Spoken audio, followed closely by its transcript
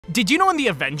Did you know in the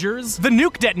Avengers, the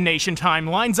nuke detonation time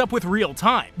lines up with real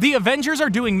time? The Avengers are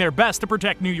doing their best to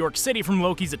protect New York City from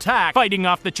Loki's attack, fighting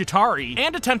off the Chitauri,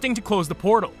 and attempting to close the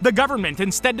portal. The government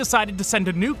instead decided to send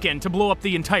a nuke in to blow up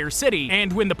the entire city,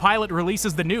 and when the pilot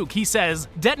releases the nuke, he says,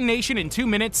 "Detonation in 2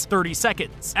 minutes, 30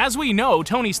 seconds. As we know,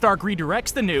 Tony Stark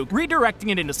redirects the nuke,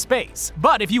 redirecting it into space.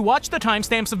 But if you watch the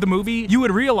timestamps of the movie, you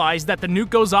would realize that the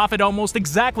nuke goes off at almost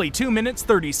exactly 2 minutes,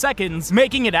 30 seconds,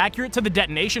 making it accurate to the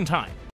detonation time.